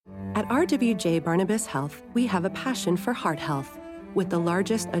At RWJ Barnabas Health, we have a passion for heart health, with the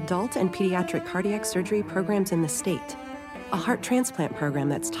largest adult and pediatric cardiac surgery programs in the state, a heart transplant program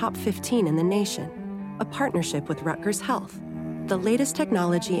that's top 15 in the nation, a partnership with Rutgers Health, the latest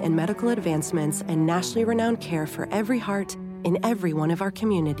technology and medical advancements, and nationally renowned care for every heart in every one of our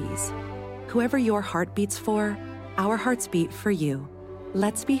communities. Whoever your heart beats for, our hearts beat for you.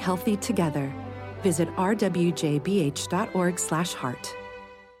 Let's be healthy together. Visit rwjbh.org/heart.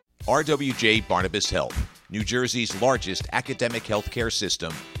 RWJ Barnabas Health, New Jersey's largest academic healthcare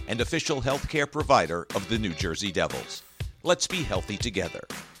system and official healthcare provider of the New Jersey Devils. Let's be healthy together.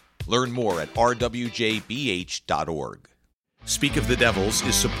 Learn more at rwjbh.org. Speak of the Devils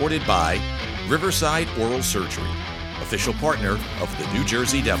is supported by Riverside Oral Surgery, official partner of the New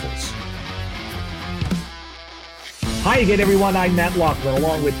Jersey Devils. Hi again, everyone. I'm Matt Loughlin,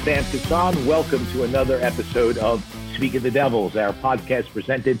 along with Sam Kassan. Welcome to another episode of Speak of the Devils, our podcast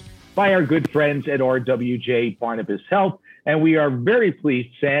presented by our good friends at RWJ Barnabas Health. And we are very pleased,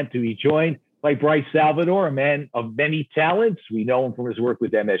 Sam, to be joined by Bryce Salvador, a man of many talents. We know him from his work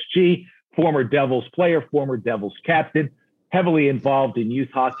with MSG, former Devils player, former Devils captain, heavily involved in youth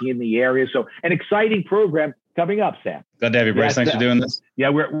hockey in the area. So an exciting program coming up, Sam. Glad to have you, Bryce. Thanks for doing this. Yeah,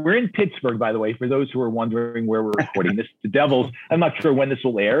 we're in Pittsburgh, by the way, for those who are wondering where we're recording this. The Devils, I'm not sure when this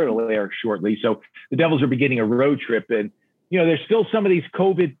will air. It'll air shortly. So the Devils are beginning a road trip. And, you know, there's still some of these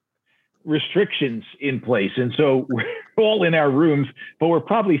COVID restrictions in place. And so we're all in our rooms, but we're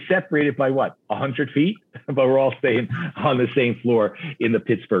probably separated by 100 feet? But we're all staying on the same floor in the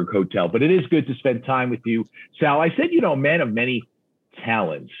Pittsburgh hotel. But it is good to spend time with you, Sal. I said, you know, man of many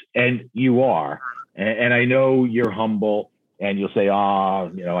talents, and you are. And I know you're humble and you'll say,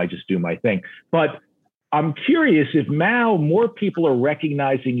 I just do my thing. But I'm curious if now more people are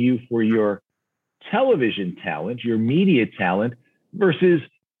recognizing you for your television talent, your media talent, versus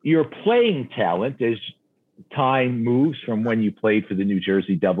your playing talent as time moves from when you played for the New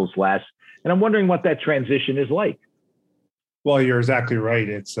Jersey Devils last. And I'm wondering what that transition is like. Well, you're exactly right.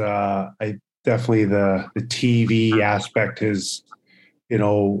 It's definitely the TV aspect has,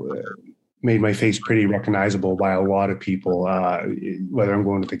 made my face pretty recognizable by a lot of people, whether I'm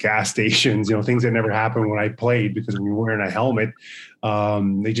going to the gas stations, things that never happened when I played because when you're wearing a helmet,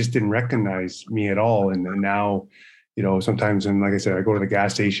 they just didn't recognize me at all. And now, sometimes, and like I said, I go to the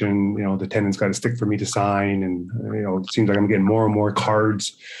gas station, the attendant's got a stick for me to sign. And, it seems like I'm getting more and more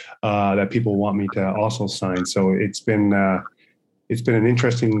cards that people want me to also sign. So it's been an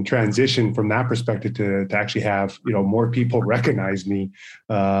interesting transition from that perspective to actually have, more people recognize me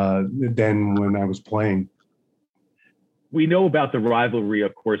than when I was playing. We know about the rivalry,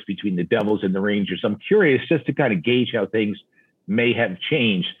 of course, between the Devils and the Rangers. I'm curious just to kind of gauge how things may have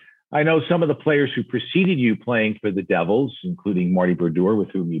changed. I know some of the players who preceded you playing for the Devils, including Marty Brodeur, with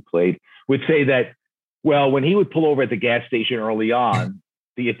whom you played, would say that, well, when he would pull over at the gas station early on,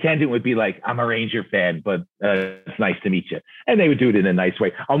 the attendant would be like, I'm a Ranger fan, but it's nice to meet you. And they would do it in a nice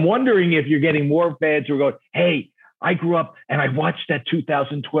way. I'm wondering if you're getting more fans who are going, hey, I grew up and I watched that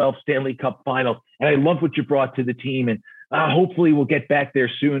 2012 Stanley Cup final, and I love what you brought to the team. And hopefully we'll get back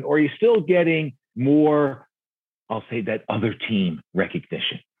there soon. Or are you still getting more, I'll say, that other team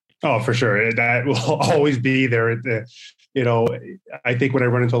recognition? Oh, for sure. That will always be there. I think when I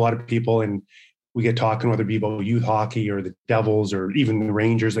run into a lot of people and we get talking, whether it be about youth hockey or the Devils or even the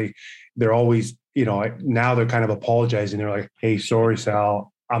Rangers, they're always, now they're kind of apologizing. They're like, hey, sorry,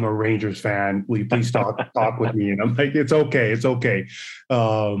 Sal, I'm a Rangers fan. Will you please talk with me? And I'm like, it's okay. It's okay.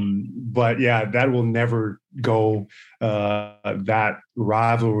 But yeah, that will never go. That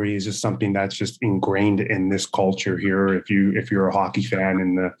rivalry is just something that's just ingrained in this culture here. If you're a hockey fan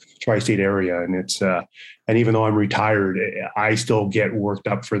in the tri-state area, and it's and even though I'm retired, I still get worked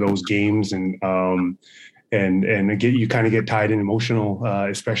up for those games, and again, you kind of get tied in emotional,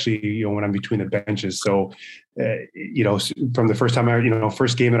 especially when I'm between the benches. So, from the first time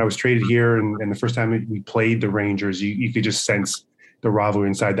first game that I was traded here, and the first time we played the Rangers, you could just sense the rivalry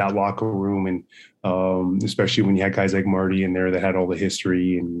inside that locker room, and especially when you had guys like Marty in there that had all the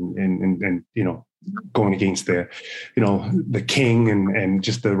history and going against the king and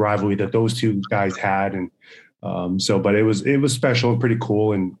just the rivalry that those two guys had. And but it was special and pretty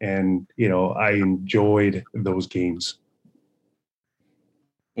cool. And I enjoyed those games.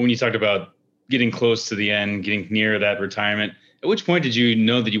 When you talked about getting close to the end, getting near that retirement, at which point did you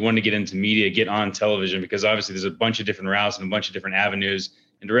know that you wanted to get into media, get on television? Because obviously there's a bunch of different routes and a bunch of different avenues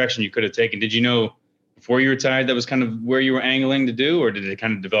and direction you could have taken. Did you know before you retired that was kind of where you were angling to do, or did it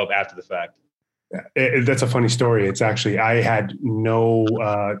kind of develop after the fact? That's a funny story. It's actually, I had no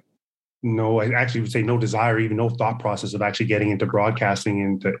I actually would say no desire, even no thought process of actually getting into broadcasting,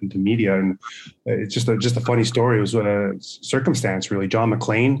 into media. And it's just a funny story. It was a circumstance, really. John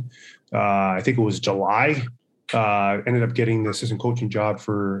McLean, I think it was July, ended up getting the assistant coaching job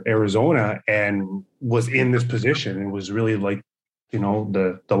for Arizona and was in this position. It was really like, the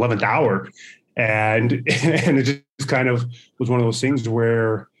 11th hour. And it just kind of was one of those things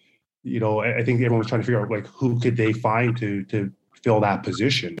where, I think everyone was trying to figure out like who could they find to fill that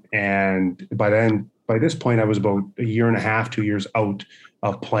position. And by this point, I was about a year and a half, 2 years out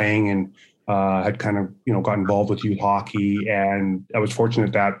of playing, and had kind of, got involved with youth hockey. And I was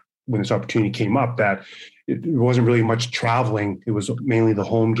fortunate that when this opportunity came up, that it wasn't really much traveling. It was mainly the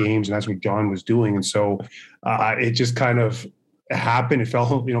home games, and that's what John was doing. And so it just kind of happened. It fell,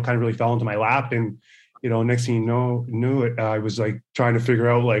 kind of really fell into my lap. And next thing knew it, I was like trying to figure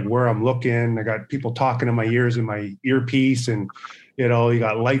out like where I'm looking. I got people talking in my ears in my earpiece, and you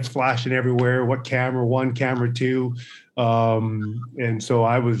got lights flashing everywhere. What camera? One, camera two. And so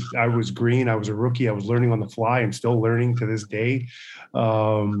I was green. I was a rookie. I was learning on the fly and still learning to this day.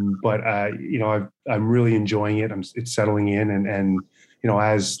 But I'm really enjoying it. It's settling in, and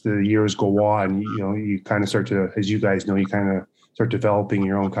as the years go on, you kind of start to, as you guys know, you kind of start developing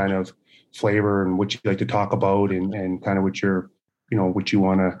your own kind of flavor and what you like to talk about, and kind of what what you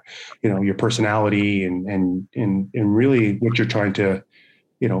want to, your personality and really what you're trying to,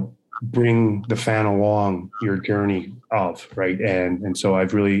 bring the fan along your journey of, right. And so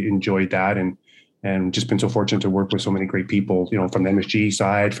I've really enjoyed that, and just been so fortunate to work with so many great people, from the MSG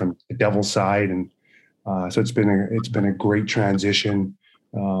side, from the Devils side. And so it's been a great transition,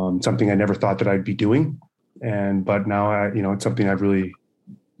 something I never thought that I'd be doing. But now, it's something I've really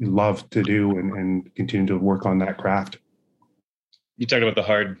love to do and continue to work on that craft. You talked about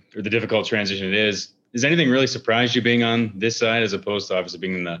the difficult transition it is. Does anything really surprise you being on this side as opposed to obviously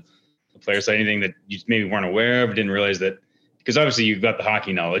being in the player side? Anything that you maybe weren't aware of, didn't realize that? Because obviously you've got the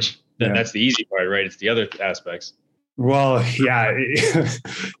hockey knowledge. Yeah. That's the easy part, right? It's the other aspects. Well, yeah.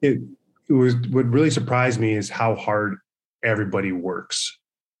 It was, what really surprised me is how hard everybody works,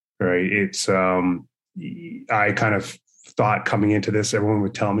 right? It's, I kind of thought coming into this, everyone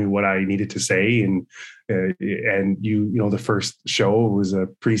would tell me what I needed to say. And the first show was a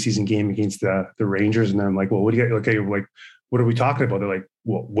preseason game against the Rangers. And then I'm like, well, what do you got? Okay, like, what are we talking about? They're like,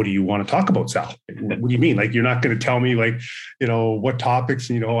 well, what do you want to talk about, Sal? What do you mean? Like, you're not going to tell me like, what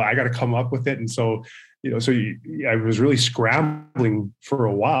topics, I got to come up with it. And so, I was really scrambling for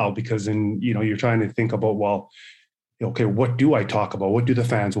a while, because then, you're trying to think about, well, okay, what do I talk about? What do the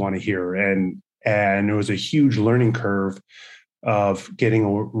fans want to hear? And there was a huge learning curve of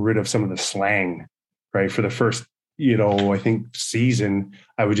getting rid of some of the slang, right? For the first, I think season,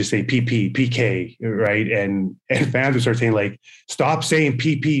 I would just say PP, PK, right? And fans would start saying like, stop saying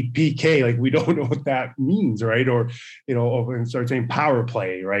PP, PK. Like, we don't know what that means, right? Or, and start saying power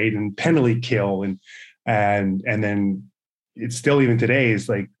play, right? And penalty kill. And then it's still, even today, is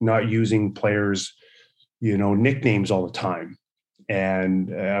like not using players, nicknames all the time.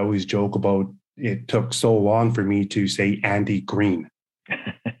 And I always joke about, it took so long for me to say Andy Green,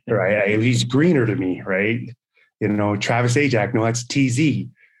 right? He's greener to me, right? Travis Ajax, no, that's TZ,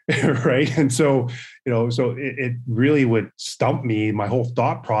 right? And so, so it really would stump me, my whole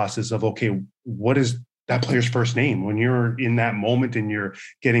thought process of, okay, what is that player's first name? When you're in that moment and you're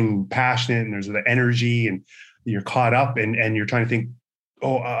getting passionate and there's the energy and you're caught up and you're trying to think,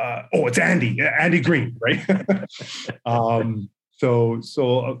 it's Andy Green, right? So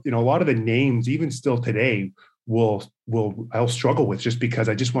a lot of the names, even still today, I'll struggle with, just because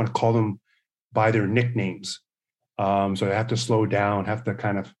I just want to call them by their nicknames. So I have to slow down, have to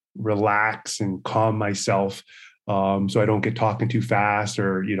kind of relax and calm myself, so I don't get talking too fast,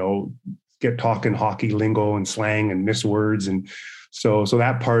 or get talking hockey lingo and slang and miss words. And so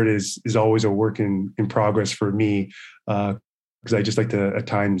that part is always a work in progress for me, because I just like to at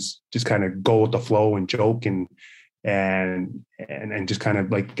times just kind of go with the flow and joke and just kind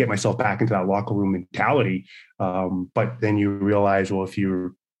of like get myself back into that locker room mentality. But then you realize, well, if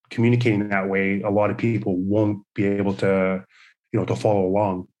you're communicating that way, a lot of people won't be able to, to follow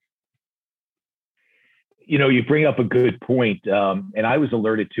along. You bring up a good point. And I was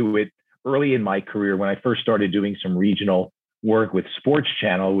alerted to it early in my career when I first started doing some regional work with Sports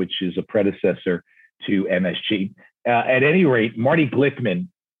Channel, which is a predecessor to MSG. At any rate, Marty Glickman,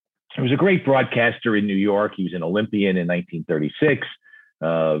 he was a great broadcaster in New York. He was an Olympian in 1936.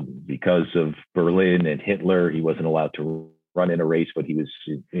 Because of Berlin and Hitler, he wasn't allowed to run in a race, but he was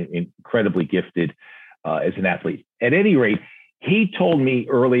incredibly gifted as an athlete. At any rate, he told me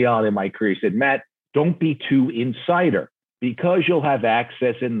early on in my career, he said, Matt, don't be too insider. because you'll have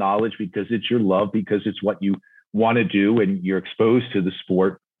access and knowledge, because it's your love, because it's what you want to do and you're exposed to the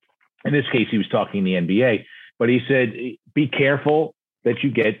sport. In this case, he was talking the NBA, but he said, be careful that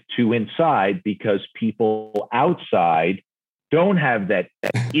you get too inside, because people outside don't have that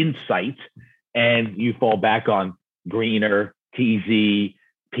insight, and you fall back on Greener, TZ,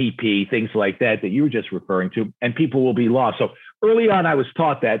 PP, things like that you were just referring to, and people will be lost. So early on, I was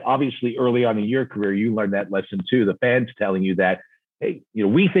taught that. Obviously, early on in your career, you learned that lesson too. The fans telling you that, hey,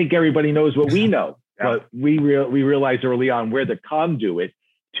 we think everybody knows what we know, but we realized early on we're the conduit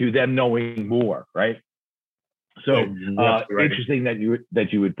to them knowing more, right? So interesting that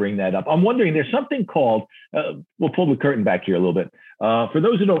you would bring that up. I'm wondering, there's something called, we'll pull the curtain back here a little bit. For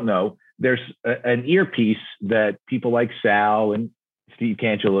those who don't know, there's an earpiece that people like Sal and Steve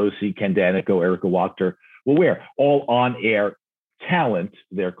Cangelosi, Ken Danico, Erica Wachter will wear. All on-air talent,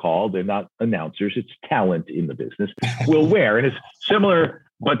 they're called. They're not announcers. It's talent in the business. Will wear, and it's similar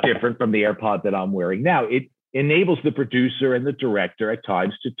but different from the AirPod that I'm wearing now. It enables the producer and the director at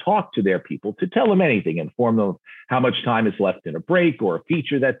times to talk to their people, to tell them anything, inform them how much time is left in a break or a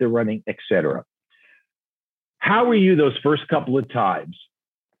feature that they're running, etc. How are you those first couple of times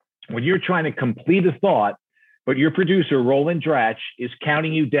when you're trying to complete a thought, but your producer, Roland Dratch, is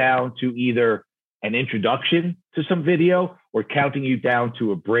counting you down to either an introduction to some video or counting you down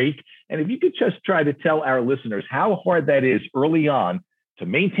to a break? And if you could just try to tell our listeners how hard that is early on to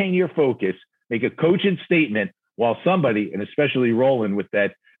maintain your focus, make a cogent statement while somebody, and especially Roland with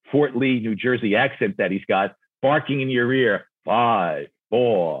that Fort Lee, New Jersey accent that he's got, barking in your ear, 5,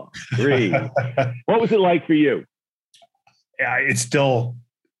 4, 3. What was it like for you? Yeah, it still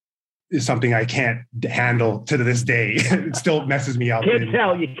is something I can't handle to this day. It still messes me up.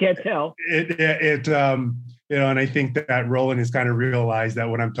 You can't tell. And I think that Roland has kind of realized that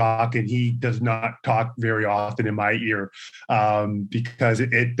when I'm talking, he does not talk very often in my ear, because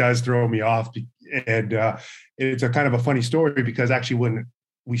it does throw me off. And it's a kind of a funny story, because actually when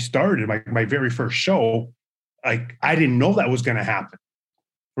we started my very first show, I didn't know that was going to happen.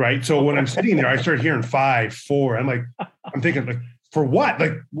 Right. So when I'm sitting there, I start hearing 5, 4. I'm thinking like, for what?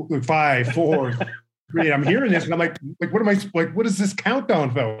 Like 5, 4, 3. I'm hearing this and I'm like, what is this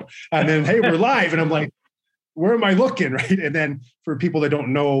countdown for? And then, hey, we're live. And I'm like, where am I looking? Right. And then for people that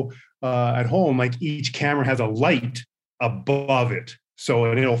don't know at home, like each camera has a light above it.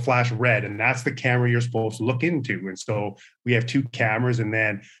 So it'll flash red, and that's the camera you're supposed to look into. And so we have 2 cameras, and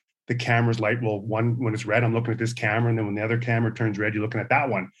then the camera's light will, one, when it's red, I'm looking at this camera. And then when the other camera turns red, you're looking at that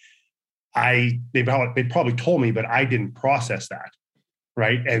one. They probably told me, but I didn't process that.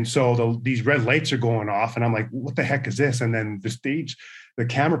 Right. And so these red lights are going off, and I'm like, what the heck is this? And then the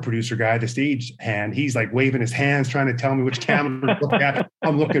camera producer guy, the stage hand, he's like waving his hands, trying to tell me which camera to look at.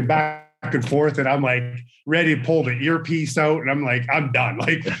 I'm looking back and forth, and I'm like ready to pull the earpiece out. And I'm like, I'm done.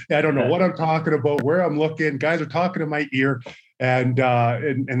 Like, I don't know what I'm talking about, where I'm looking. Guys are talking to my ear. And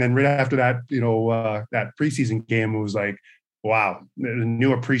then right after that, that preseason game, it was like, wow, a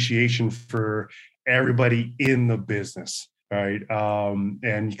new appreciation for everybody in the business. Right.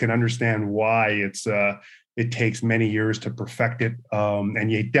 And you can understand why it takes many years to perfect it.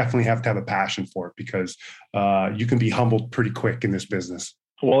 And you definitely have to have a passion for it, because you can be humbled pretty quick in this business.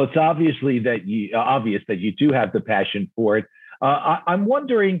 Well, it's obvious that you do have the passion for it. I'm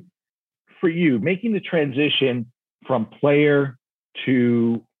wondering, for you, making the transition from player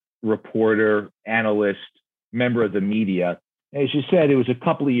to reporter, analyst, member of the media, as you said, it was a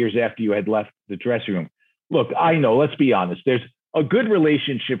couple of years after you had left the dressing room. Look, I know, let's be honest, there's a good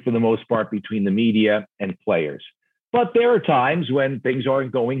relationship for the most part between the media and players. But there are times when things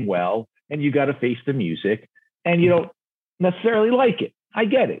aren't going well and you got to face the music and you don't necessarily like it. I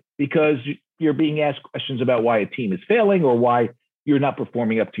get it, because you're being asked questions about why a team is failing or why you're not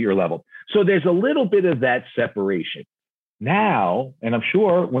performing up to your level. So there's a little bit of that separation. Now, and I'm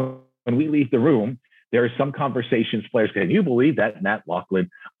sure when we leave the room, there are some conversations players can you believe that, Matt Loughlin?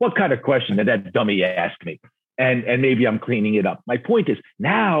 What kind of question did that dummy ask me? And maybe I'm cleaning it up. My point is,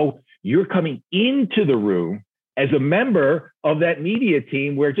 now you're coming into the room as a member of that media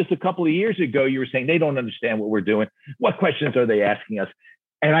team where just a couple of years ago you were saying they don't understand what we're doing. What questions are they asking us?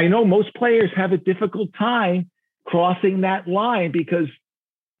 And I know most players have a difficult time crossing that line because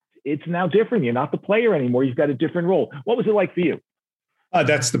it's now different. You're not the player anymore. You've got a different role. What was it like for you?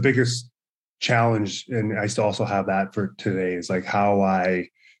 That's the biggest challenge, and I still also have that for today, is like how I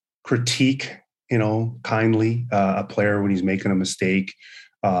critique, kindly a player when he's making a mistake,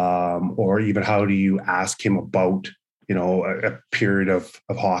 or even how do you ask him about, a period of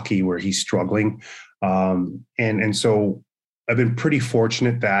hockey where he's struggling. And so I've been pretty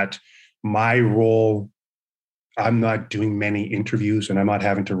fortunate that my role I'm not doing many interviews and I'm not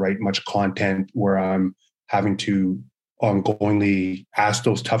having to write much content where I'm having to ongoingly ask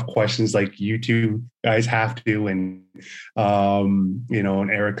those tough questions like you two guys have to, and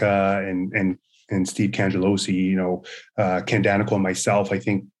and Erica and Steve Cangelosi, Ken Danico and myself. I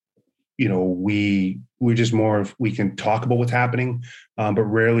think we're just more of, we can talk about what's happening, but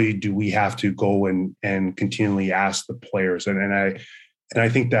rarely do we have to go and continually ask the players. And I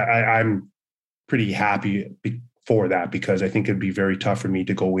think that I'm pretty happy for that, because I think it'd be very tough for me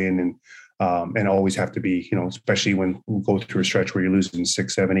to go in and always have to be, especially when we go through a stretch where you're losing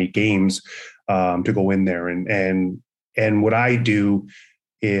 6, 7, 8 games, to go in there. And what I do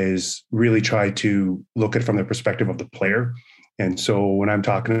is really try to look at it from the perspective of the player. And so when I'm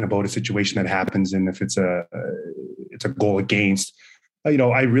talking about a situation that happens, and if it's a goal against,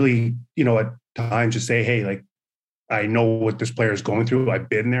 I really, at times just say, hey, like, I know what this player is going through. I've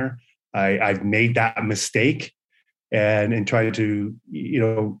been there. I've made that mistake, and try to,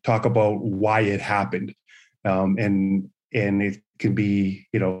 talk about why it happened. And it can be,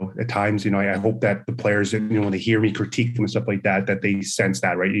 at times, I hope that the players, when they hear me critique them and stuff like that, that they sense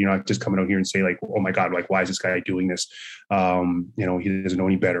that, right? You're not just coming out here and say like, oh my God, like, why is this guy doing this? He doesn't know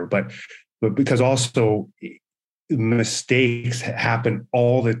any better. But because also mistakes happen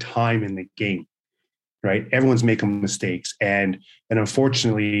all the time in the game, right? Everyone's making mistakes. And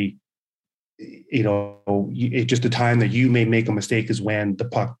unfortunately, it's just the time that you may make a mistake is when the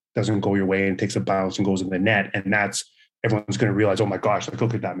puck doesn't go your way and takes a bounce and goes in the net. And that's, everyone's going to realize, oh my gosh, like,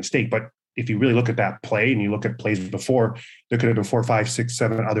 look at that mistake. But if you really look at that play and you look at plays before, there could have been 4, 5, 6,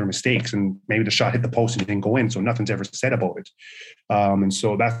 7 other mistakes. And maybe the shot hit the post and didn't go in. So nothing's ever said about it. And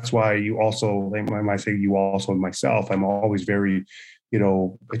so that's why you also, when I say you also and myself, I'm always very,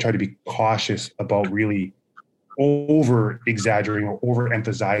 I try to be cautious about really over exaggerating or over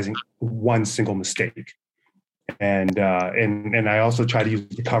emphasizing one single mistake. And I also try to use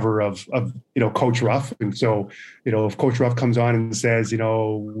the cover of Coach Ruff. And so, if Coach Ruff comes on and says,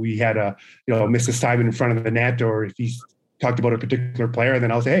 we had a, missed assignment in front of the net, or if he's talked about a particular player,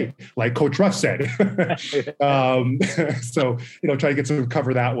 then I'll say, hey, like Coach Ruff said. So, try to get some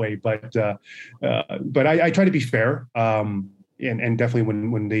cover that way. But I try to be fair. And definitely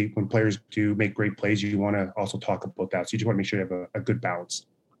when players do make great plays, you want to also talk about that. So you just want to make sure you have a good balance.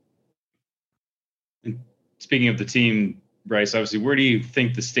 And speaking of the team, Bryce, obviously, where do you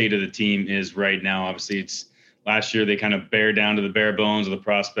think the state of the team is right now? Obviously, it's last year they kind of bear down to the bare bones of the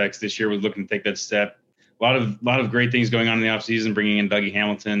prospects. This year we're looking to take that step. A lot of great things going on in the offseason, bringing in Dougie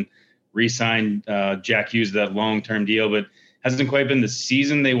Hamilton, re-signed Jack Hughes to that long-term deal, but hasn't quite been the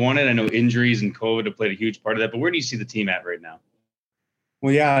season they wanted. I know injuries and COVID have played a huge part of that, but where do you see the team at right now?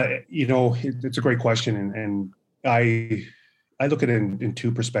 Well, yeah, it's a great question. And I look at it in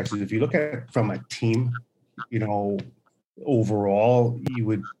two perspectives. If you look at it from a team, overall, you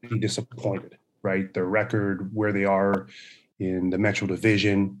would be disappointed, right? Their record, where they are in the Metro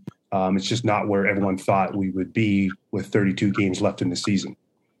Division, it's just not where everyone thought we would be with 32 games left in the season.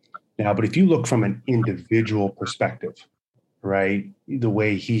 Now, but if you look from an individual perspective, right, the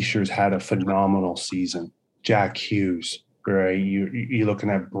way Heischer's had a phenomenal season, Jack Hughes, right? You're looking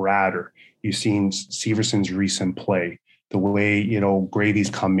at Brader. You've seen Severson's recent play, the way,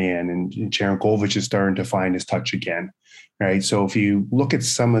 Gravy's come in, and Cherenkovich is starting to find his touch again, right? So if you look at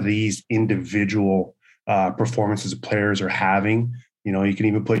some of these individual performances players are having, you can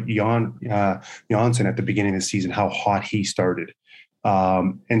even put Janssen at the beginning of the season, how hot he started.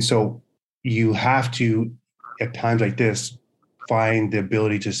 And so you have to, at times like this, find the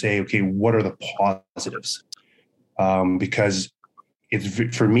ability to say, okay, what are the positives? Because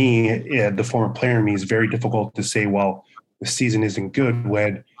it's, for me, the former player in me, is very difficult to say, well, the season isn't good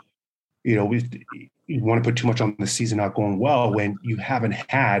when, you want to put too much on the season not going well when you haven't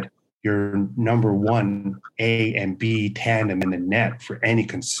had your number one A and B tandem in the net for any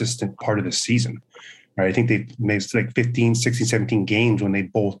consistent part of the season. Right? I think they've made like 15, 16, 17 games when they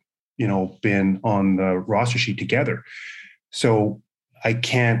both, been on the roster sheet together. So I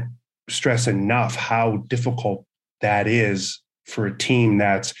can't stress enough how difficult that is for a team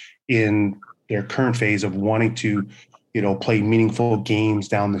that's in their current phase of wanting to, play meaningful games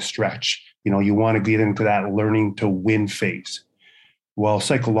down the stretch. You want to get into that learning to win phase. Well,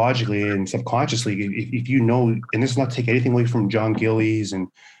 psychologically and subconsciously, if and this is not to take anything away from John Gillies and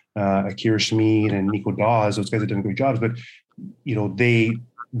Akira Schmid and Nico Dawes, those guys have done great jobs, but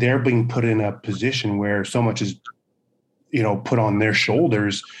they're being put in a position where so much is, put on their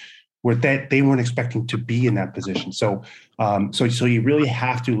shoulders where that they weren't expecting to be in that position. So you really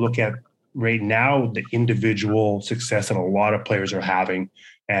have to look at right now the individual success that a lot of players are having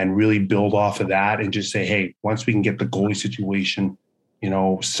and really build off of that and just say, hey, once we can get the goalie situation,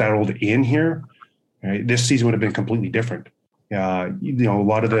 settled in here, right, this season would have been completely different. A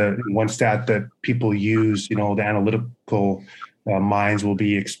lot of the one stat that people use, the analytical minds will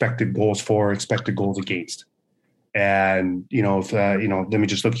be expected goals for, expected goals against. And, if, let me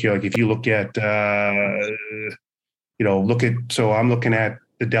just look here. Like if you look at, so I'm looking at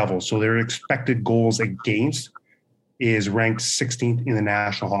the Devils. So their expected goals against is ranked 16th in the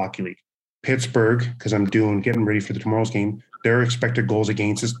National Hockey League. Pittsburgh, because I'm getting ready for tomorrow's game, their expected goals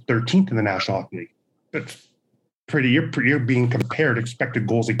against is 13th in the National Hockey League. That's you're being compared expected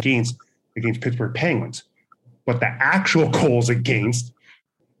goals against Pittsburgh Penguins. But the actual goals against,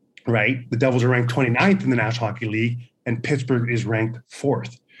 right, the Devils are ranked 29th in the National Hockey League, and Pittsburgh is ranked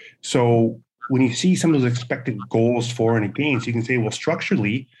 4th. So when you see some of those expected goals for and against, you can say, well,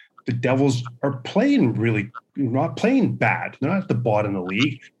 structurally, the Devils are not playing bad. They're not at the bottom of the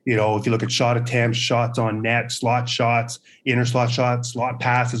league. If you look at shot attempts, shots on net, slot shots, inner slot shots, slot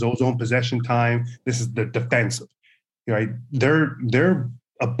passes, zone possession time, this is the defensive, right? They're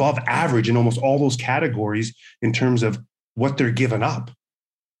above average in almost all those categories in terms of what they're giving up.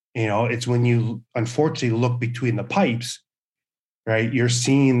 It's when you unfortunately look between the pipes, right? You're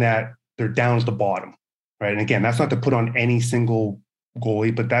seeing that they're down at the bottom, right? And again, that's not to put on any single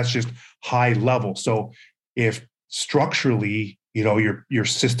goalie, but that's just high level. So if structurally, your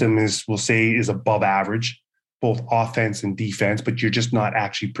system is above average, both offense and defense, but you're just not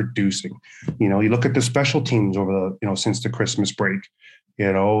actually producing. You look at the special teams over since the Christmas break.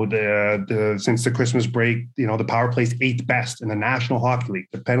 Since the Christmas break, the power play's 8th best in the National Hockey League.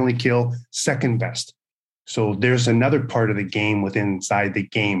 The penalty kill, 2nd best. So there's another part of the game inside the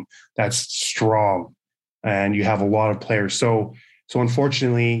game that's strong, and you have a lot of players. So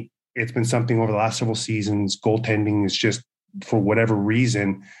unfortunately, it's been something over the last several seasons. Goaltending is just, for whatever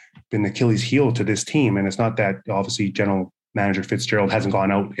reason, been the Achilles heel to this team. And it's not that obviously General Manager Fitzgerald hasn't gone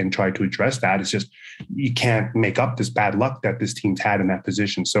out and tried to address that. It's just you can't make up this bad luck that this team's had in that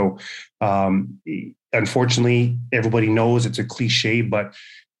position. So unfortunately, everybody knows it's a cliche, but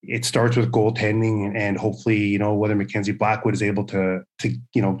it starts with goaltending, and hopefully, whether Mackenzie Blackwood is able to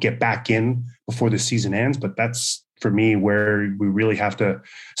get back in before the season ends. But that's, for me, where we really have to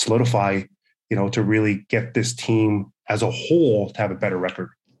solidify, to really get this team as a whole to have a better record.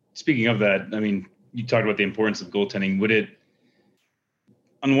 Speaking of that, I mean, you talked about the importance of goaltending. Would it,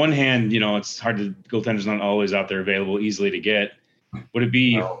 on one hand, it's hard to, goaltenders not always out there available easily to get. Would it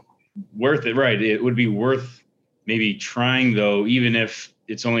be worth it? Right. It would be worth maybe trying, though, even if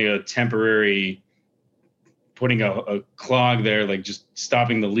it's only a temporary, putting a clog there, like just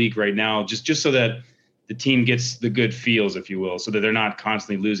stopping the leak right now, just so that the team gets the good feels, if you will, so that they're not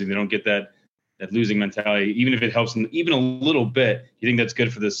constantly losing. They don't get that losing mentality, even if it helps them even a little bit. You think that's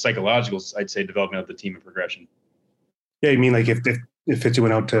good for the psychological, I'd say, development of the team and progression? Yeah, you mean like if Fitzy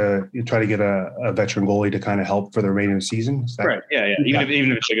went out to try to get a veteran goalie to kind of help for the remaining of the season? Right. Yeah.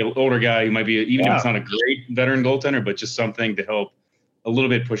 Even if it's like an older guy who might be, even if it's not a great veteran goaltender, but just something to help a little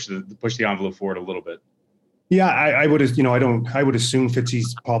bit push the envelope forward a little bit. Yeah, I would, I would assume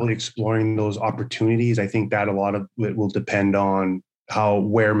Fitzy's probably exploring those opportunities. I think that a lot of it will depend on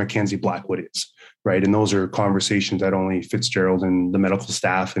where Mackenzie Blackwood is, right? And those are conversations that only Fitzgerald and the medical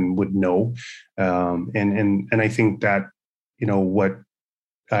staff would know. And I think that, what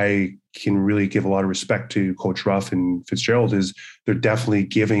I can really give a lot of respect to Coach Ruff and Fitzgerald is they're definitely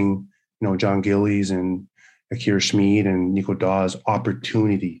giving, John Gillies and Akira Schmid and Nico Dawes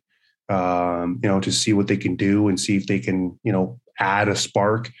opportunity, to see what they can do and see if they can, add a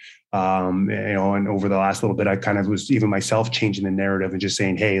spark. And over the last little bit, I kind of was even myself changing the narrative and just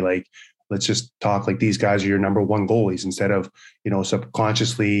saying, hey, like, let's just talk like these guys are your number one goalies, instead of,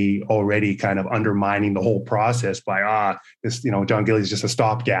 subconsciously already kind of undermining the whole process by, this, John Gillies is just a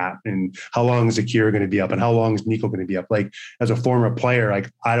stopgap. And how long is Akira going to be up? And how long is Nico going to be up? Like, as a former player, like,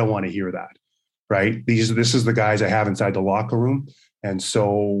 I don't want to hear that. Right. This is the guys I have inside the locker room. And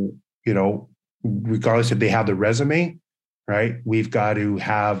so, regardless if they have the resume, right, we've got to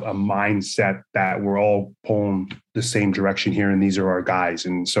have a mindset that we're all pulling the same direction here, and these are our guys.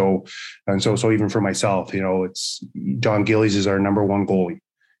 And so even for myself, it's John Gillies is our number one goalie,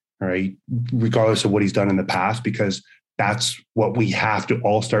 right, regardless of what he's done in the past, because that's what we have to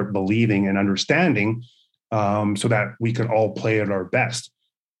all start believing and understanding, so that we can all play at our best.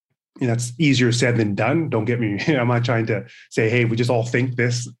 That's easier said than done. Don't get me. I'm not trying to say, hey, we just all think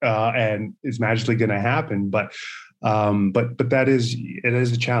this and it's magically going to happen. But it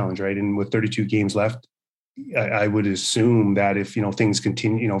is a challenge, right? And with 32 games left, I would assume that if things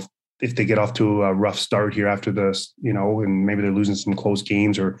continue, if they get off to a rough start here after this, and maybe they're losing some close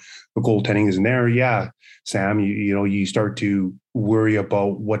games or the goaltending isn't there. Yeah, Sam, you start to worry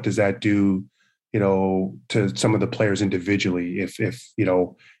about what does that do, to some of the players individually. If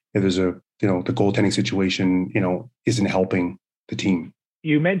there's the goaltending situation, isn't helping the team.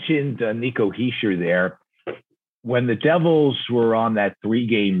 You mentioned Nico Hischier there. When the Devils were on that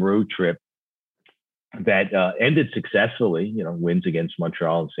 3-game road trip that ended successfully, wins against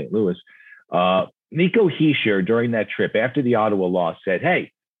Montreal and St. Louis, Nico Hischier during that trip after the Ottawa loss said,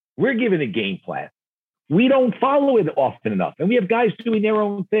 "Hey, we're given a game plan. We don't follow it often enough. And we have guys doing their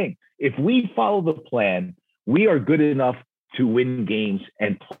own thing. If we follow the plan, we are good enough to win games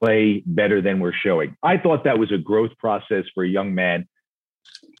and play better than we're showing." I thought that was a growth process for a young man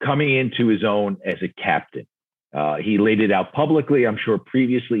coming into his own as a captain. He laid it out publicly. I'm sure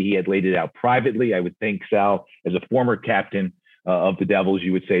previously he had laid it out privately. I would think, Sal, as a former captain of the Devils,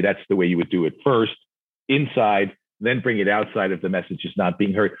 you would say that's the way you would do it first, inside, then bring it outside if the message is not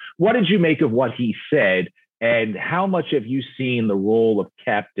being heard. What did you make of what he said, and how much have you seen the role of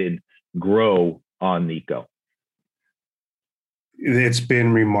captain grow on Nico? It's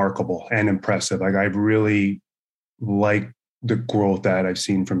been remarkable and impressive. Like, I've really liked the growth that I've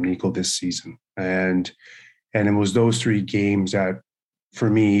seen from Nico this season. And it was those 3 games that, for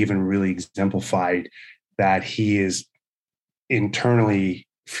me, even really exemplified that he is internally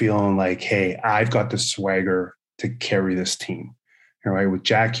feeling like, hey, I've got the swagger to carry this team. All right. With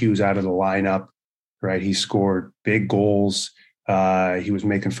Jack Hughes out of the lineup, right, he scored big goals. He was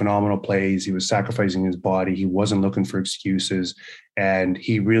making phenomenal plays. He was sacrificing his body. He wasn't looking for excuses. And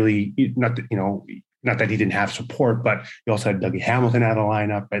he really, not that he didn't have support, but he also had Dougie Hamilton out of the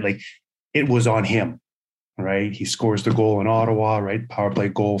lineup, right? Like, it was on him, right? He scores the goal in Ottawa, right? Power play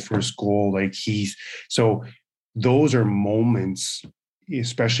goal, first goal. So those are moments,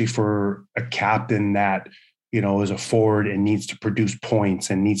 especially for a captain that, is a forward and needs to produce points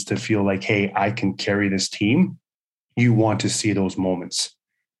and needs to feel like, hey, I can carry this team. You want to see those moments,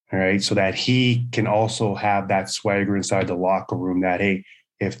 all right? So that he can also have that swagger inside the locker room that, hey,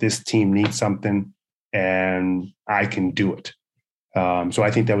 if this team needs something, and I can do it. So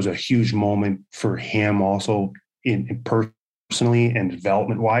I think that was a huge moment for him also in personally and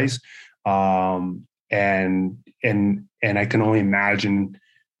development wise. And I can only imagine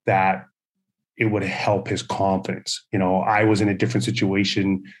that it would help his confidence. I was in a different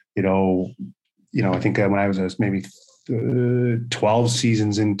situation, I think when I was maybe 12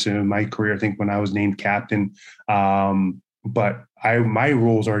 seasons into my career, I think when I was named captain, but my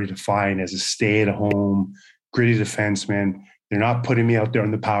role is already defined as a stay-at-home, gritty defenseman. They're not putting me out there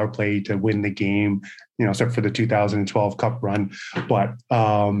on the power play to win the game, except for the 2012 Cup run. But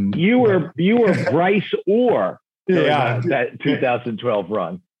you were Bryce Orr during that 2012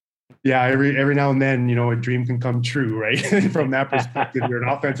 run. Yeah, every now and then, a dream can come true, right? From that perspective, you're an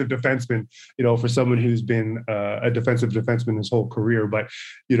offensive defenseman, for someone who's been a defensive defenseman his whole career. But,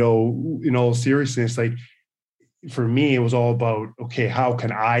 in all seriousness, like, for me, it was all about, okay, how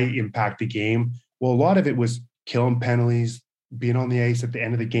can I impact the game? Well, a lot of it was killing penalties, being on the ice at the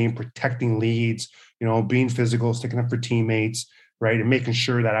end of the game, protecting leads, being physical, sticking up for teammates, right? And making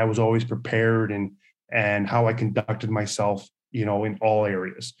sure that I was always prepared and how I conducted myself, in all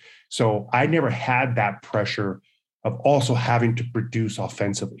areas. So I never had that pressure of also having to produce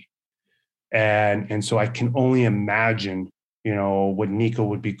offensively. And so I can only imagine, what Nico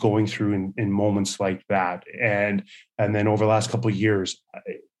would be going through in moments like that. And then over the last couple of years,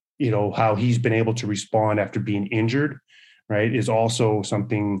 how he's been able to respond after being injured, right, is also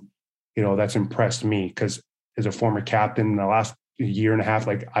something, that's impressed me, because as a former captain in the last year and a half,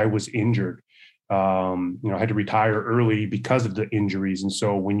 like, I was injured. I had to retire early because of the injuries. And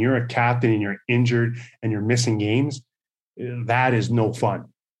so when you're a captain and you're injured and you're missing games, that is no fun.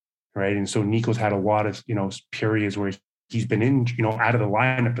 Right. And so Nico's had a lot of, periods where he's been in, out of the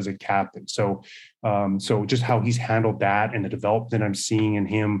lineup as a captain. So just how he's handled that and the development I'm seeing in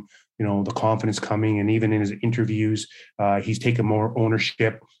him, the confidence coming, and even in his interviews, he's taken more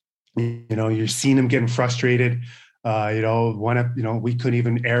ownership. You're seeing him getting frustrated. We couldn't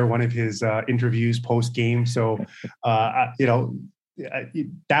even air one of his interviews post game. So, that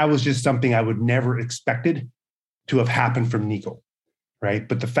was just something I would never expected to have happened from Nico. Right.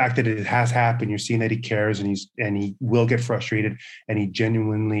 But the fact that it has happened, you're seeing that he cares and he will get frustrated, and he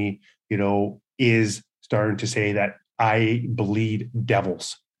genuinely, is starting to say that I bleed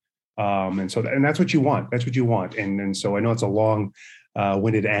Devils. And that's what you want. That's what you want. And so I know it's a long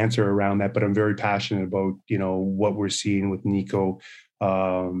winded answer around that, but I'm very passionate about, what we're seeing with Nico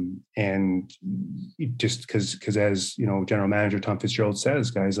And just because as General Manager Tom Fitzgerald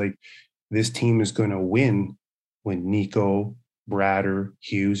says, guys, like this team is going to win when Nico, Bratter,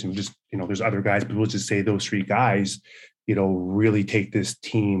 Hughes, and just there's other guys, but we'll just say those three guys, really take this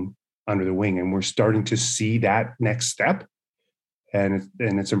team under the wing, and we're starting to see that next step, and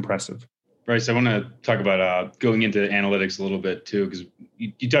it's impressive. Bryce, I want to talk about going into analytics a little bit too, because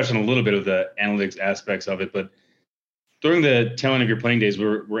you touched on a little bit of the analytics aspects of it, but during the tail end of your playing days,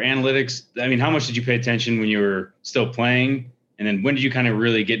 were analytics, I mean, how much did you pay attention when you were still playing? And then when did you kind of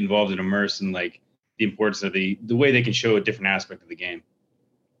really get involved and immersed in like the importance of the way they can show a different aspect of the game?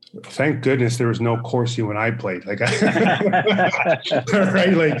 Thank goodness there was no Corsi when I played. Like, right?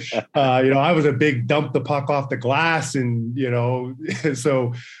 Like, I was a big dump the puck off the glass, and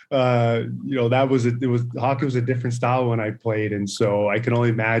so hockey was a different style when I played, and so I can only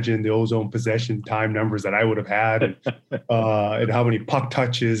imagine the ozone possession time numbers that I would have had, and how many puck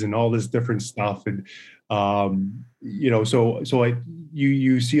touches and all this different stuff, and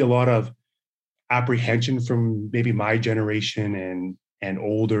you see a lot of apprehension from maybe my generation and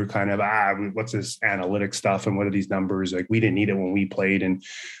older kind of, what's this analytic stuff and what are these numbers? Like, we didn't need it when we played. And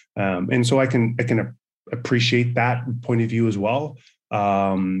so I can appreciate that point of view as well.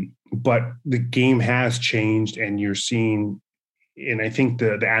 But the game has changed, and you're seeing, and I think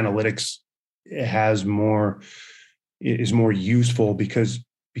the analytics is more useful because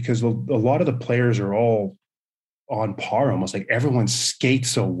a lot of the players are all on par, almost. Like, everyone skates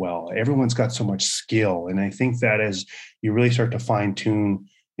so well, everyone's got so much skill, and I think that as you really start to fine tune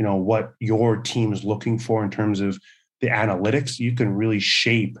what your team is looking for in terms of the analytics, you can really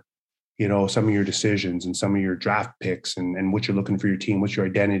shape some of your decisions and some of your draft picks, and what you're looking for your team, what's your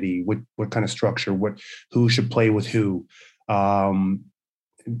identity, what kind of structure, who should play with who. I'm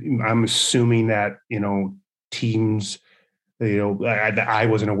assuming that teams, I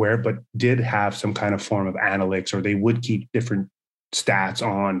wasn't aware, but did have some kind of form of analytics, or they would keep different stats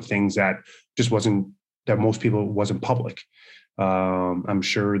on things that just that most people wasn't public. I'm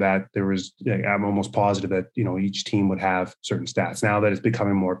sure that there was, I'm almost positive that, each team would have certain stats. Now that it's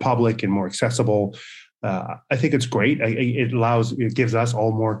becoming more public and more accessible, I think it's great. It gives us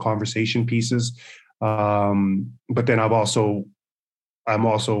all more conversation pieces. But then I'm also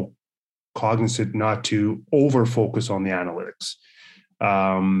cognizant not to over focus on the analytics.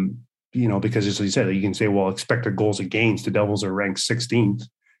 Because as you said, you can say, well, expected goals against, the Devils are ranked 16th,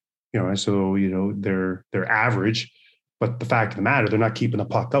 so, they're average, but the fact of the matter, they're not keeping the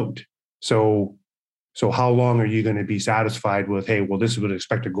puck out. So how long are you going to be satisfied with, hey, well, this is what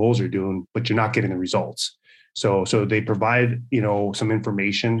expected goals are doing, but you're not getting the results. So they provide, some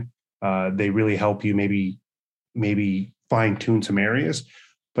information. They really help you maybe fine tune some areas.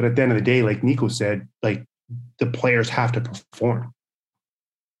 But at the end of the day, like Nico said, like, the players have to perform.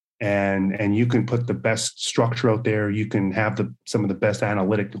 And you can put the best structure out there. You can have some of the best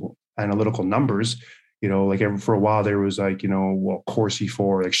analytical numbers. For a while there was Corsi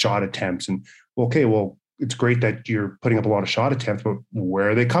for like shot attempts, and it's great that you're putting up a lot of shot attempts, but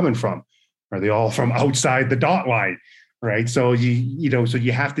where are they coming from? Are they all from outside the dot line? Right. So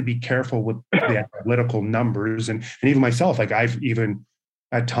you have to be careful with the analytical numbers. And even myself, like, I've even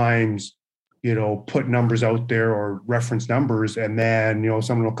at times, put numbers out there or reference numbers, and then,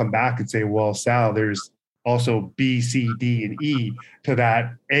 someone will come back and say, well, Sal, there's also B, C, D, and E to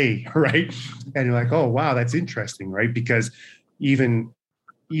that A, right? And you're like, oh, wow, that's interesting, right? Because even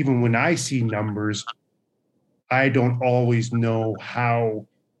when I see numbers, I don't always know how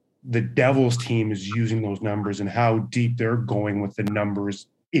the Devils team is using those numbers and how deep they're going with the numbers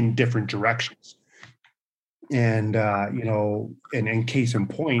in different directions. And, and case in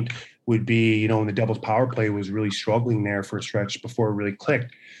point would be, when the Devils power play was really struggling there for a stretch before it really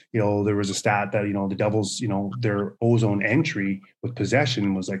clicked, there was a stat that, the Devils, their ozone entry with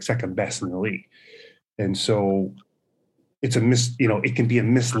possession was like second best in the league. And so it's it can be a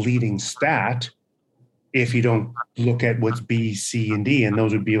misleading stat if you don't look at what's B, C, and D. And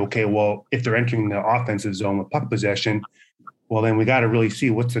those would be, okay, well, if they're entering the offensive zone with puck possession, well, then we got to really see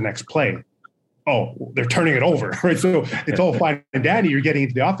what's the next play. Oh, they're turning it over, right? So it's all fine and dandy, you're getting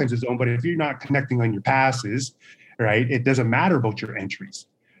into the offensive zone, but if you're not connecting on your passes, right, it doesn't matter about your entries.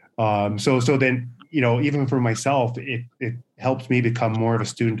 So then, even for myself, it helps me become more of a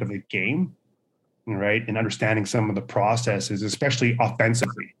student of the game, right, and understanding some of the processes, especially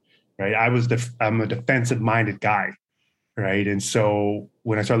offensively, right? I'm a defensive-minded guy, right? And so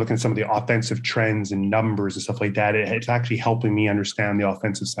when I start looking at some of the offensive trends and numbers and stuff like that, it's actually helping me understand the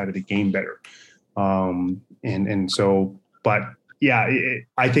offensive side of the game better. I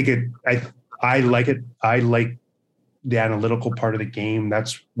think I like it. I like the analytical part of the game.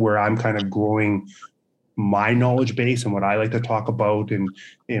 That's where I'm kind of growing my knowledge base and what I like to talk about. And,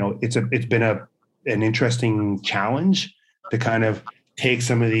 it's been an interesting challenge to kind of take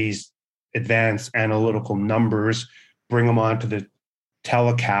some of these advanced analytical numbers, bring them onto the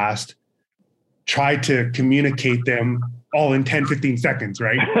telecast, try to communicate them all in 10, 15 seconds,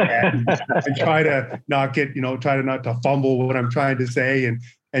 right? And try to not get, try to not to fumble what I'm trying to say and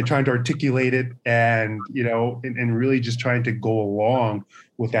trying to articulate it and really just trying to go along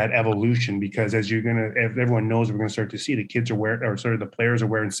with that evolution, because as everyone knows, we're going to start to see the the players are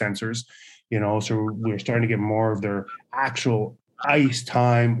wearing sensors, so we're starting to get more of their actual ice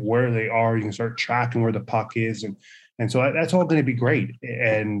time, where they are. You can start tracking where the puck is. And so that's all going to be great.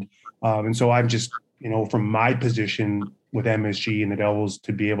 And so I'm just, from my position with MSG and the Devils,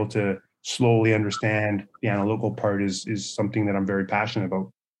 to be able to slowly understand the analytical part is something that I'm very passionate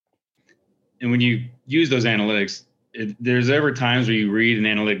about. And when you use those analytics, there's ever times where you read an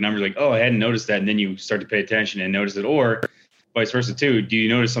analytic number like, oh, I hadn't noticed that. And then you start to pay attention and notice it, or vice versa too. Do you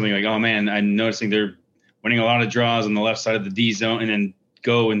notice something like, oh man, I'm noticing they're winning a lot of draws on the left side of the D zone, and then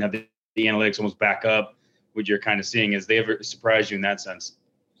go and have the analytics almost back up what you're kind of seeing? Has they ever surprised you in that sense?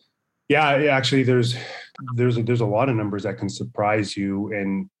 Yeah, actually there's a lot of numbers that can surprise you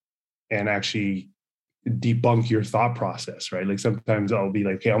and actually debunk your thought process, right? Like sometimes I'll be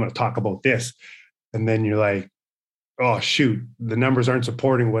like, okay, I'm going to talk about this. And then you're like, oh shoot, the numbers aren't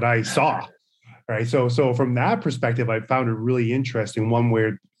supporting what I saw. Right. So from that perspective, I found it really interesting, one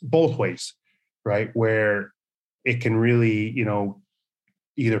where both ways, right? Where it can really,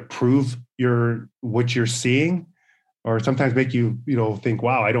 either prove what you're seeing, or sometimes make you, think,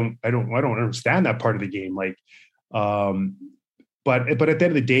 wow, I don't understand that part of the game. Like, but at the end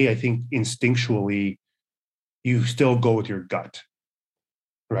of the day, I think instinctually you still go with your gut,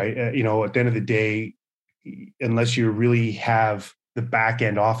 right? At the end of the day, unless you really have the back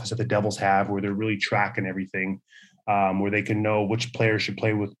end office that the Devils have, where they're really tracking everything, where they can know which player should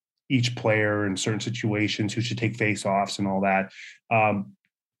play with each player in certain situations, who should take face-offs and all that.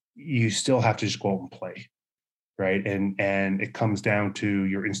 You still have to just go out and play, right? And it comes down to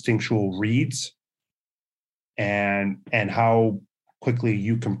your instinctual reads and how quickly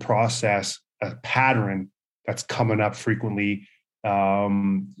you can process a pattern that's coming up frequently.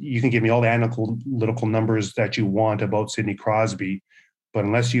 You can give me all the analytical numbers that you want about Sidney Crosby, but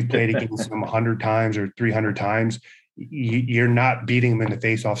unless you've played against him 100 times or 300 times, you're not beating him in the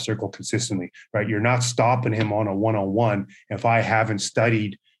face-off circle consistently, right? You're not stopping him on a one-on-one if I haven't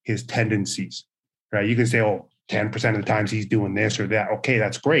studied his tendencies, right? You can say, 10% of the times he's doing this or that. Okay,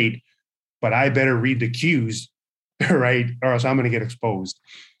 that's great, but I better read the cues, right? Or else I'm going to get exposed.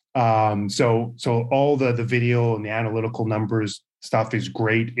 So all the video and the analytical numbers stuff is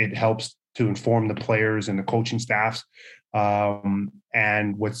great. It helps to inform the players and the coaching staffs.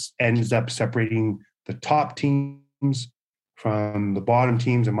 And what ends up separating the top teams from the bottom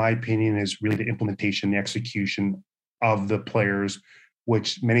teams, in my opinion, is really the implementation, the execution of the players,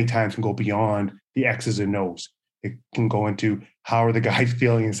 which many times can go beyond the X's and O's. It can go into, how are the guys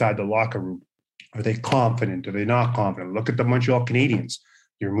feeling inside the locker room? Are they confident? Are they not confident? Look at the Montreal Canadiens.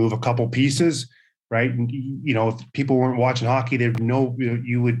 You remove a couple pieces, right? And, if people weren't watching hockey, they'd know,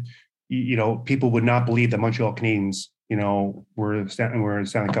 people would not believe that Montreal Canadiens, were in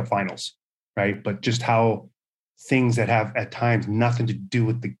Stanley Cup Finals, right? But just how things that have at times nothing to do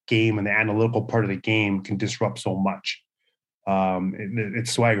with the game and the analytical part of the game can disrupt so much.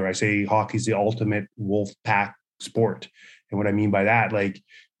 It's swagger. I say hockey's the ultimate wolf pack sport. And what I mean by that, like,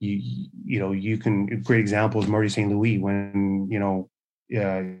 you can, a great example is Marty St. Louis, when,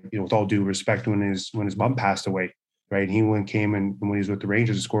 with all due respect, when his mom passed away, right? He came and when he was with the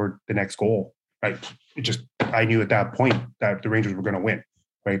Rangers and scored the next goal, right? I knew at that point that the Rangers were going to win,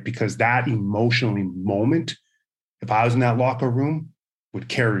 right? Because that emotionally moment, if I was in that locker room, would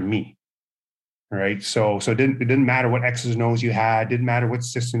carry me, right? So it didn't matter what X's and O's you had, didn't matter what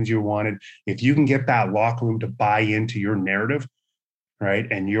systems you wanted. If you can get that locker room to buy into your narrative, right,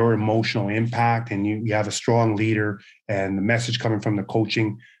 and your emotional impact, and you have a strong leader and the message coming from the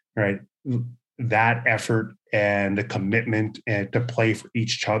coaching, right, that effort and the commitment and to play for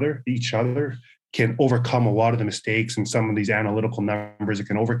each other can overcome a lot of the mistakes and some of these analytical numbers. It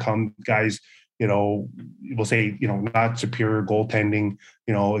can overcome guys, we'll say, not superior goaltending,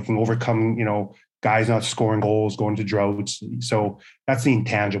 it can overcome, guys not scoring goals, going to droughts. So that's the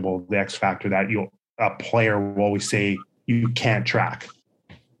intangible, the X factor that a player will always say you can't track.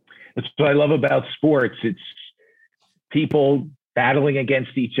 That's what I love about sports. It's people battling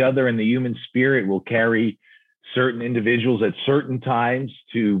against each other, and the human spirit will carry certain individuals at certain times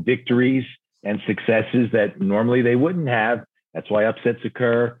to victories and successes that normally they wouldn't have. That's why upsets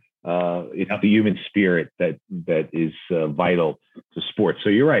occur. It's the human spirit that is vital to sports. So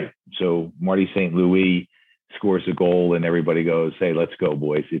you're right. So Marty St. Louis scores a goal and everybody goes, "Hey, let's go,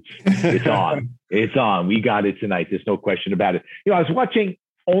 boys. It's on. It's on. We got it tonight. There's no question about it." I was watching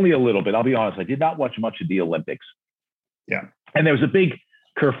only a little bit. I'll be honest. I did not watch much of the Olympics. Yeah. And there was a big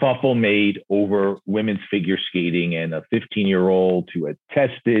kerfuffle made over women's figure skating and a 15-year-old who had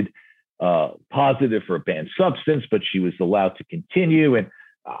tested positive for a banned substance, but she was allowed to continue. And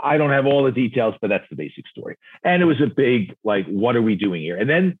I don't have all the details, but that's the basic story. And it was a big, what are we doing here? And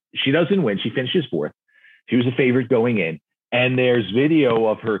then she doesn't win. She finishes fourth. She was a favorite going in. And there's video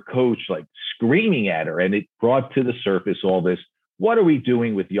of her coach screaming at her. And it brought to the surface all this, what are we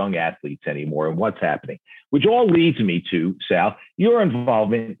doing with young athletes anymore and what's happening? Which all leads me to, Sal, your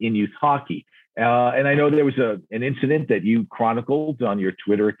involvement in youth hockey. And I know there was an incident that you chronicled on your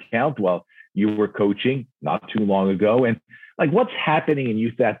Twitter account while you were coaching not too long ago. And what's happening in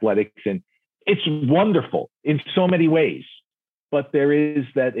youth athletics? And it's wonderful in so many ways, but there is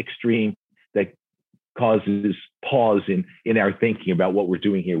that extreme that causes pause in our thinking about what we're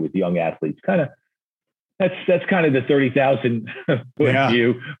doing here with young athletes. That's kind of the 30,000 foot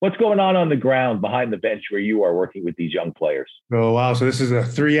view. What's going on the ground behind the bench where you are working with these young players? Oh, wow. So this is a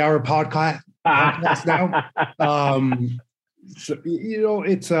 3-hour podcast now.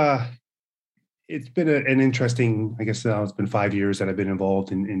 It's been an interesting, I guess it's been 5 years that I've been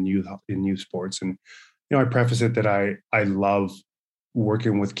involved in youth sports. And, I preface it that I love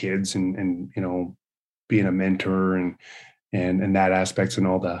working with kids and being a mentor and that aspects and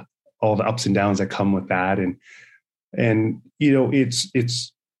all the ups and downs that come with that. And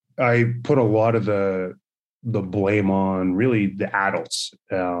it's I put a lot of the blame on really the adults,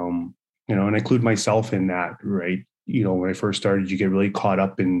 and I include myself in that, right? When I first started, you get really caught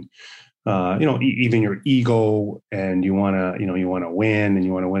up in, even your ego, and you want to win, and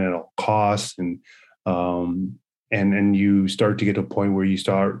you want to win at all costs. And you start to get to a point where you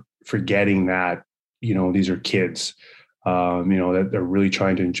start forgetting that, these are kids, that they're really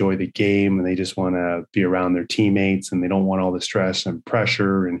trying to enjoy the game, and they just want to be around their teammates, and they don't want all the stress and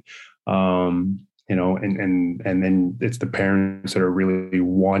pressure. And, and then it's the parents that are really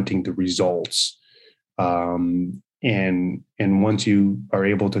wanting the results. And once you are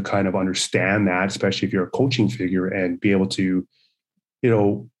able to kind of understand that, especially if you're a coaching figure, and be able to,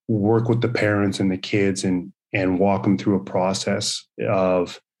 work with the parents and the kids and walk them through a process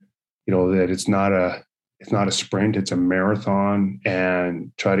of, that it's not a sprint, it's a marathon,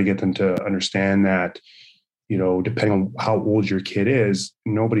 and try to get them to understand that, depending on how old your kid is,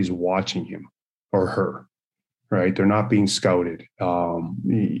 nobody's watching him or her, right? They're not being scouted.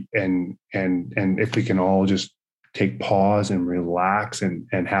 And if we can all just take pause and relax and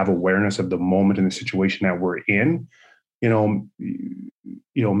have awareness of the moment and the situation that we're in,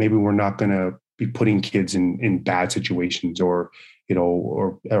 maybe we're not going to be putting kids in bad situations or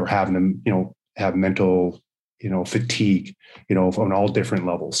having them, have mental, fatigue, on all different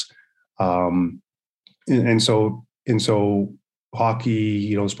levels. And so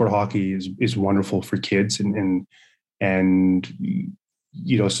hockey, sport hockey is wonderful for kids. So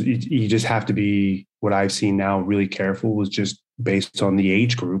you just have to be, what I've seen now, really careful is just based on the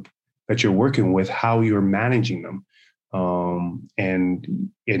age group that you're working with, how you're managing them. And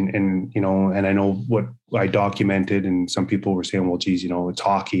I know what I documented, and some people were saying, well, geez, it's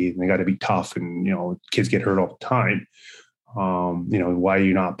hockey and they got to be tough, and, kids get hurt all the time. Why are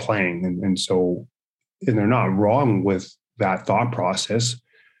you not playing? And they're not wrong with that thought process.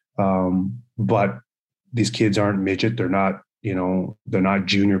 But these kids aren't midget. They're not, they're not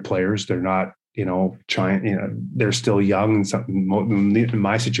junior players. They're not, trying, they're still young. And something in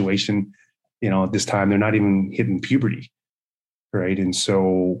my situation, at this time, they're not even hitting puberty. Right. And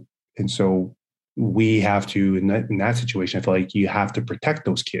so we have to, in that situation, I feel like you have to protect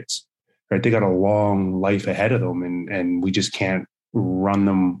those kids, right? They got a long life ahead of them, and we just can't run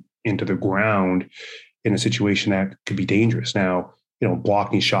them into the ground in a situation that could be dangerous. Now,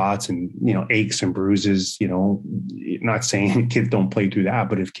 blocking shots and, aches and bruises, not saying kids don't play through that,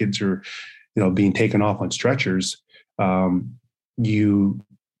 but if kids are, being taken off on stretchers, you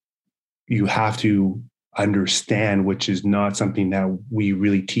have to understand, which is not something that we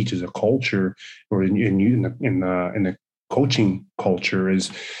really teach as a culture, or in the coaching culture, is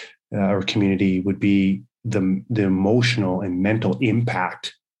our community, would be the emotional and mental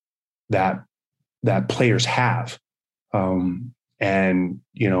impact that players have. And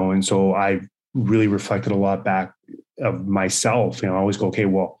so I really reflected a lot back of myself. I always go, okay,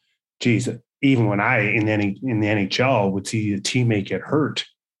 well, geez, even when I in the NHL would see a teammate get hurt,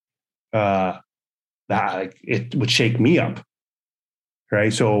 that it would shake me up.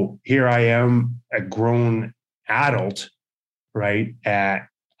 Right. So here I am, a grown adult, right?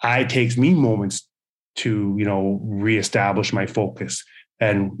 It takes me moments to, reestablish my focus.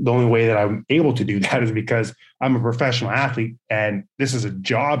 And the only way that I'm able to do that is because I'm a professional athlete and this is a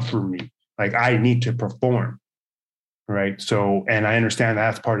job for me. Like I need to perform. Right. So, and I understand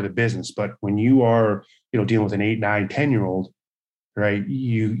that's part of the business, but when you are, dealing with an 8, 9, 10-year-old, right,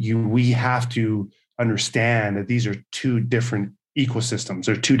 we have to understand that these are two different ecosystems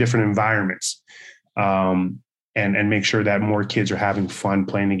or two different environments, and make sure that more kids are having fun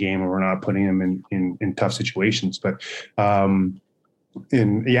playing the game and we're not putting them in tough situations. But, and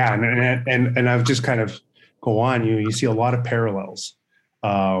I've just kind of go on, you see a lot of parallels,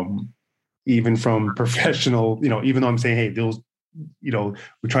 even from professional, even though I'm saying, hey, those, we're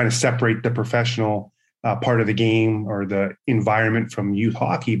trying to separate the professional part of the game or the environment from youth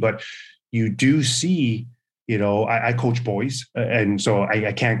hockey, but you do see, I coach boys, and so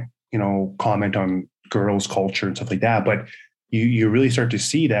I can't, comment on girls' culture and stuff like that, but you really start to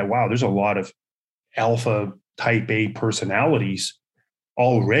see that, wow, there's a lot of alpha type A personalities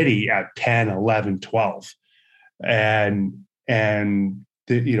already at 10, 11, 12. And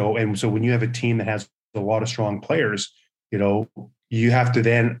so when you have a team that has a lot of strong players, you have to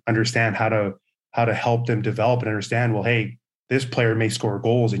then understand how to help them develop and understand, well, hey, this player may score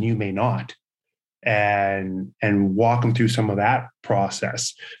goals and you may not, and walk them through some of that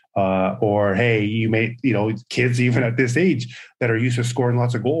process. Or, hey, you may, kids even at this age that are used to scoring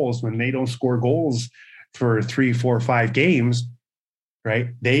lots of goals, when they don't score goals for 3, 4, 5 games, right?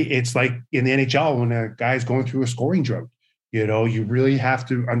 It's like in the NHL when a guy's going through a scoring drought. You really have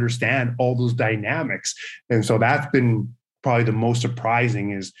to understand all those dynamics. And so that's been probably the most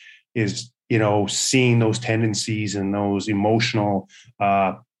surprising is seeing those tendencies and those emotional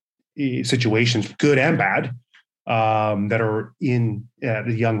situations, good and bad, that are in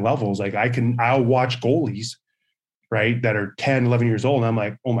the young levels. Like I'll watch goalies, right, that are 10, 11 years old. And I'm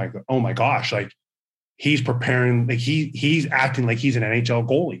like, oh my gosh, like he's preparing, like he's acting like he's an NHL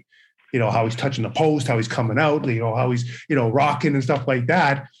goalie. How he's touching the post, how he's coming out, how he's, rocking and stuff like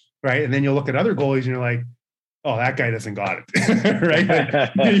that. Right. And then you'll look at other goalies and you're like, oh, that guy doesn't got it.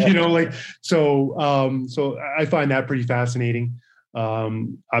 Right. So I find that pretty fascinating.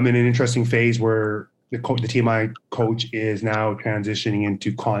 I'm in an interesting phase where the team I coach is now transitioning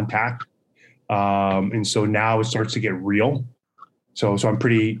into contact. And so now it starts to get real. So I'm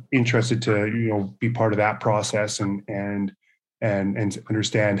pretty interested to, be part of that process and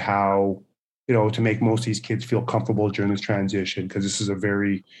understand how, to make most of these kids feel comfortable during this transition, because this is a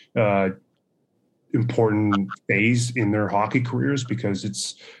very important phase in their hockey careers, because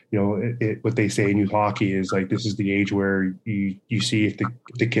it's, what they say in youth hockey is like, this is the age where you see if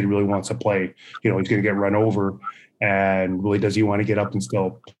the kid really wants to play, he's going to get run over, and really, does he want to get up and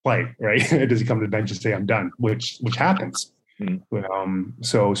still play, right? Does he come to the bench and say, I'm done, which happens.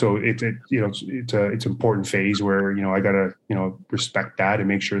 So it's an important phase where, I gotta, respect that and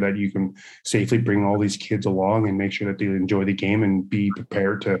make sure that you can safely bring all these kids along and make sure that they enjoy the game and be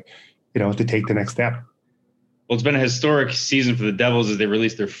prepared to, to take the next step. Well, it's been a historic season for the Devils as they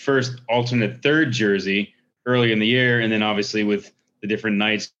released their first alternate third jersey early in the year. And then obviously with the different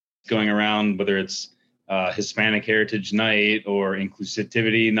nights going around, whether it's Hispanic Heritage Night or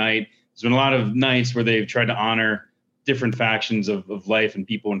Inclusivity Night, there's been a lot of nights where they've tried to honor different factions of life and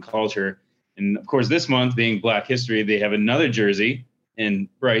people and culture. And of course, this month being Black History, they have another jersey. And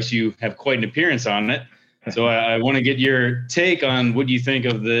Bryce, you have quite an appearance on it. So I want to get your take on what you think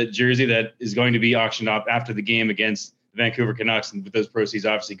of the jersey that is going to be auctioned off after the game against the Vancouver Canucks, and with those proceeds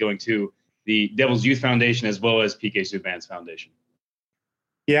obviously going to the Devils Youth Foundation as well as PK Subban's foundation.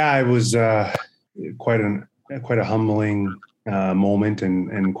 Yeah, it was quite a humbling moment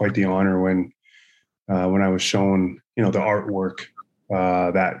and quite the honor when I was shown, the artwork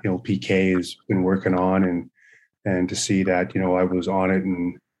that, PK has been working on, and to see that, I was on it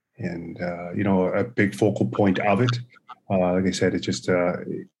and a big focal point of it. Like I said, it just,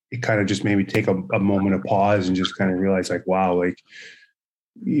 it kind of just made me take a moment of pause and just kind of realize like, wow, like,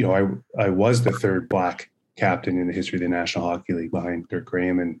 I was the third Black captain in the history of the National Hockey League behind Dirk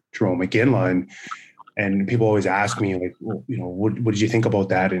Graham and Jerome McGinley. And people always ask me like, well, what did you think about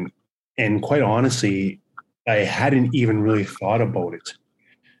that? And quite honestly, I hadn't even really thought about it,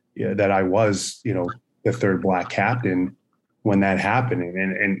 that I was, the third Black captain when that happened.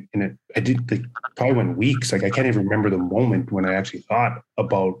 And I did, like, probably went weeks. Like, I can't even remember the moment when I actually thought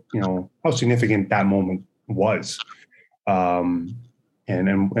about, how significant that moment was.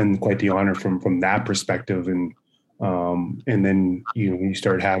 And quite the honor from that perspective. And And then, when you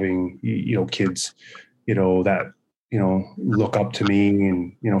start having, kids, that, look up to me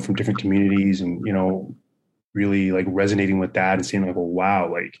and, from different communities and, really like resonating with that and seeing like, oh,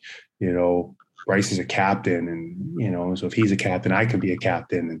 wow, like, Bryce is a captain and, so if he's a captain, I can be a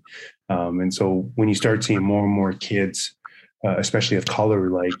captain. And so when you start seeing more and more kids, especially of color,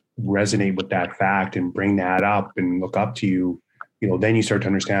 like resonate with that fact and bring that up and look up to you, then you start to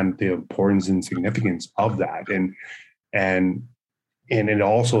understand the importance and significance of that. And it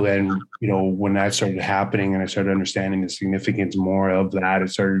also then, when that started happening and I started understanding the significance more of that, it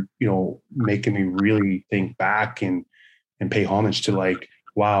started, making me really think back and pay homage to like,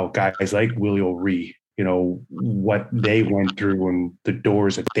 wow, guys like Willie O'Ree, what they went through and the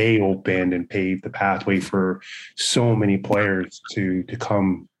doors that they opened and paved the pathway for so many players to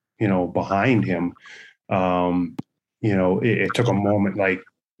come, behind him. It took a moment, like,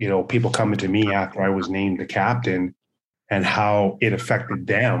 people coming to me after I was named the captain and how it affected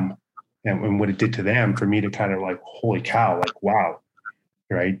them and what it did to them for me to kind of like, holy cow, like, wow.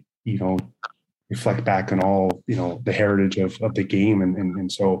 Right. Reflect back on all, the heritage of the game. And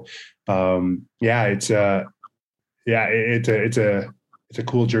so, it's a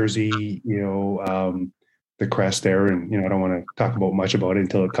cool jersey, the crest there. And, I don't want to talk about much about it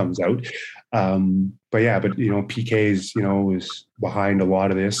until it comes out. But PK's, is behind a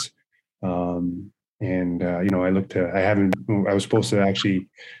lot of this. I was supposed to actually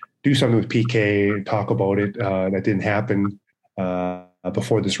do something with PK, talk about it. That didn't happen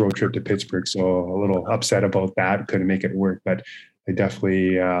before this road trip to Pittsburgh. So a little upset about that. Couldn't make it work, but I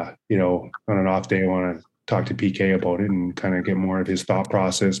definitely, on an off day, I want to talk to PK about it and kind of get more of his thought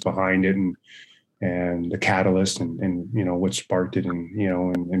process behind it and the catalyst and what sparked it. And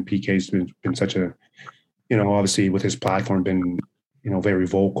PK's been such a, obviously with his platform been, very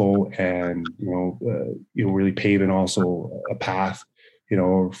vocal and, really paving also a path,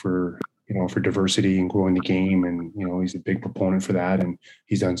 for diversity and growing the game. And, he's a big proponent for that. And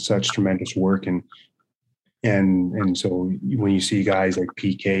he's done such tremendous work. And so when you see guys like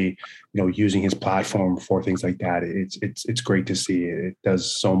PK, using his platform for things like that, it's great to see. It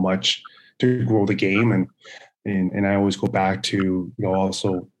does so much to grow the game. And I always go back to,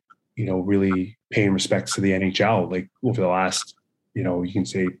 also, really paying respects to the NHL, like over the last, you can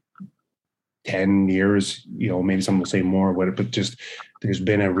say 10 years, maybe some will say more, but just there's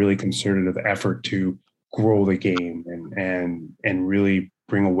been a really concerted effort to grow the game and really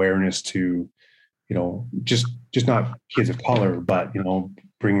bring awareness to, just not kids of color, but,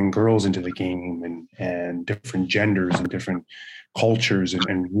 bringing girls into the game and different genders and different cultures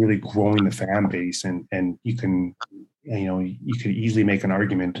and really growing the fan base. And you can, you could easily make an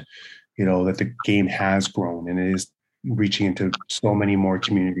argument, that the game has grown and it is reaching into so many more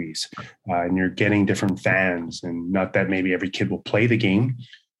communities, and you're getting different fans, and not that maybe every kid will play the game.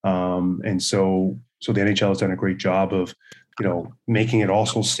 And so the NHL has done a great job of, making it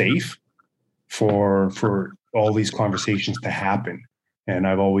also safe for all these conversations to happen. And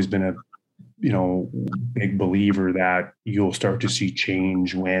I've always been a, big believer that you'll start to see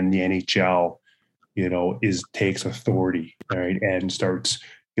change when the NHL, takes authority, right, and starts,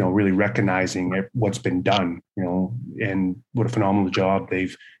 really recognizing what's been done, and what a phenomenal job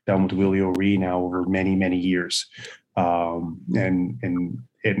they've done with Willie O'Ree now over many, many years. And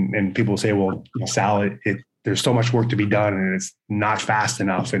people say, well, Sal, there's so much work to be done and it's not fast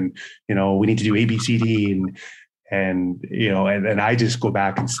enough. And, we need to do A, B, C, D. And I just go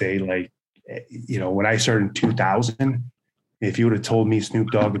back and say, like, when I started in 2000, if you would have told me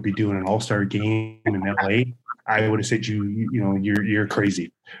Snoop Dogg would be doing an all-star game in LA, I would have said, you're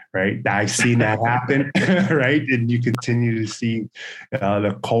crazy, right? I've seen that happen, right? And you continue to see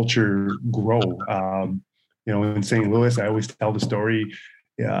the culture grow. In St. Louis, I always tell the story.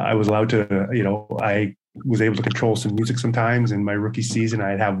 I was allowed to, I was able to control some music sometimes. In my rookie season,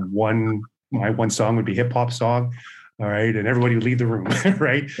 I'd have my one song would be hip hop song. All right. And everybody would leave the room.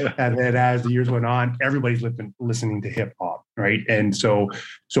 Right. And then as the years went on, everybody's listening to hip hop. Right. And so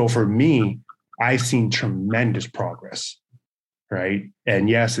for me, I've seen tremendous progress. Right. And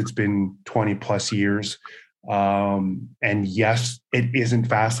yes, it's been 20 plus years. And yes, it isn't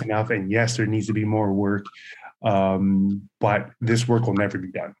fast enough. And yes, there needs to be more work. But this work will never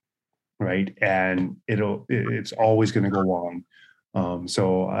be done. Right. And it's always going to go on.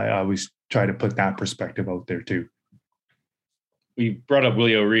 So I always try to put that perspective out there too. We brought up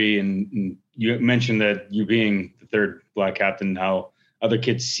Willie O'Ree, and you mentioned that you being the third Black captain, how other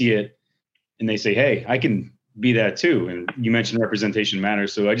kids see it and they say, hey, I can be that too. And you mentioned representation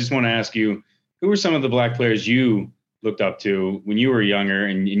matters. So I just want to ask you, who were some of the Black players you looked up to when you were younger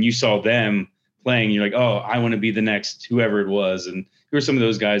and you saw them playing, you're like, oh, I want to be the next whoever it was? And who are some of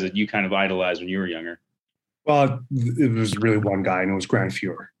those guys that you kind of idolized when you were younger? Well, it was really one guy, and it was Grant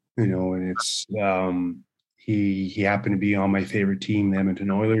Fuhr, and it's he happened to be on my favorite team, the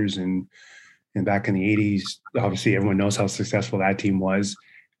Edmonton Oilers, and back in the 80s, obviously everyone knows how successful that team was.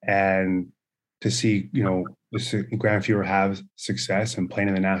 And to see, Grant Fuhr have success and playing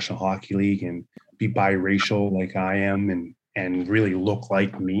in the National Hockey League and be biracial like I am and really look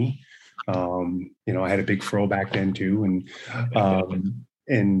like me. I had a big fro back then too. And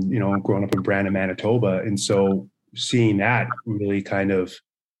growing up in Brandon, Manitoba. And so seeing that really kind of,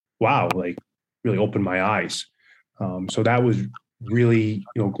 wow, like really opened my eyes. So that was really,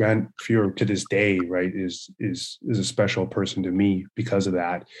 Grant Fuhr to this day, right, is a special person to me because of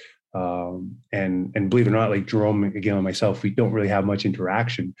that. And believe it or not, like Jerome, again, and myself, we don't really have much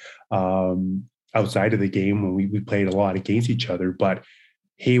interaction outside of the game when we played a lot against each other, but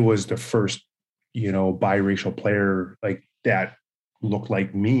he was the first, biracial player like that looked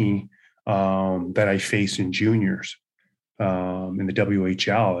like me that I faced in juniors in the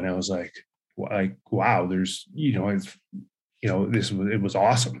WHL. And I was like, wow, there's, it was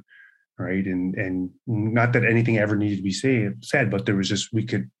awesome. Right. And not that anything ever needed to be said, but there was just,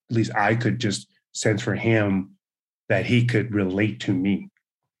 at least I could just sense for him that he could relate to me.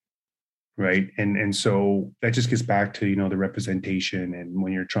 Right. And so that just gets back to, the representation. And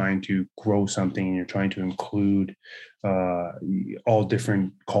when you're trying to grow something and you're trying to include all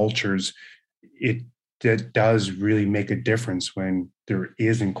different cultures, that does really make a difference when there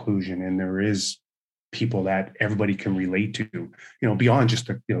is inclusion and there is people that everybody can relate to, beyond just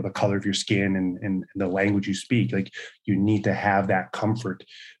the color of your skin and the language you speak. Like, you need to have that comfort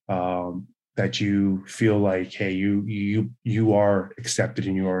that you feel like, hey, you are accepted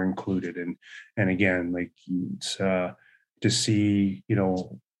and you are included. And again, like, it's to see,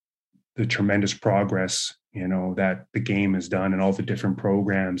 the tremendous progress, that the game has done and all the different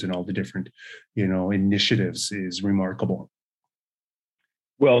programs and all the different, initiatives is remarkable.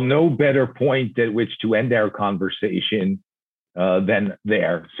 Well, no better point at which to end our conversation than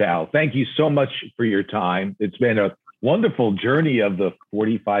there, Sal. Thank you so much for your time. It's been a wonderful journey of the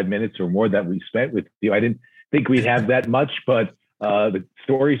 45 minutes or more that we spent with you. I didn't think we'd have that much, but the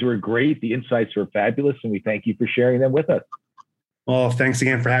stories were great. The insights were fabulous, and we thank you for sharing them with us. Well, thanks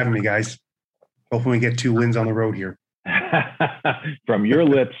again for having me, guys. Hopefully we get 2 wins on the road here. From your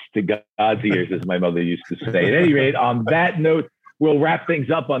lips to God's ears, as my mother used to say. At any rate, on that note, we'll wrap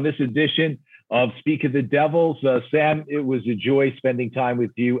things up on this edition of Speak of the Devils. Sam, it was a joy spending time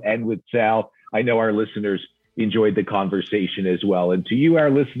with you and with Sal. I know our listeners enjoyed the conversation as well. And to you, our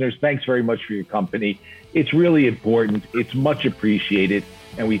listeners, thanks very much for your company. It's really important. It's much appreciated.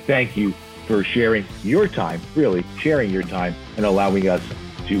 And we thank you for sharing your time, and allowing us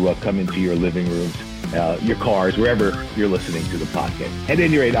to come into your living rooms, your cars, wherever you're listening to the podcast. At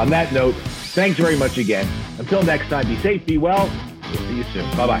any rate, on that note, thanks very much again. Until next time, be safe, be well. We'll see you soon.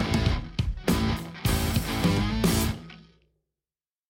 Bye-bye.